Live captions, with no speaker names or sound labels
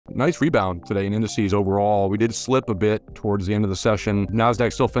nice rebound today in indices overall. We did slip a bit towards the end of the session.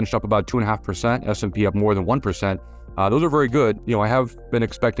 NASDAQ still finished up about 2.5%, S&P up more than 1%. Those are very good. I have been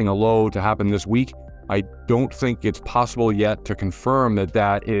expecting a low to happen this week. I don't think it's possible yet to confirm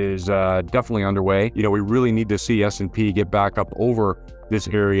that is definitely underway. We really need to see S&P get back up over this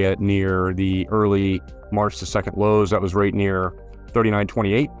area near the early March to second lows. That was right near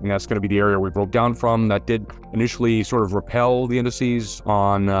 39.28, and that's going to be the area we broke down from. That did initially sort of repel the indices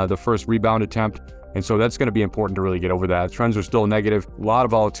on the first rebound attempt, and so that's going to be important to really get over that. Trends are still negative. A lot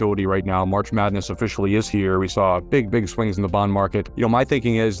of volatility right now. March Madness officially is here. We saw big swings in the bond market. My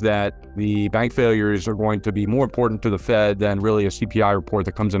thinking is that the bank failures are going to be more important to the Fed than really a CPI report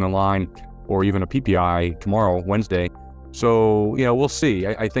that comes in line, or even a PPI tomorrow, Wednesday. So, we'll see.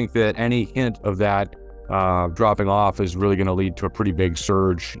 I think that any hint of that dropping off is really going to lead to a pretty big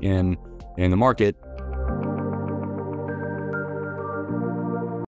surge in the market.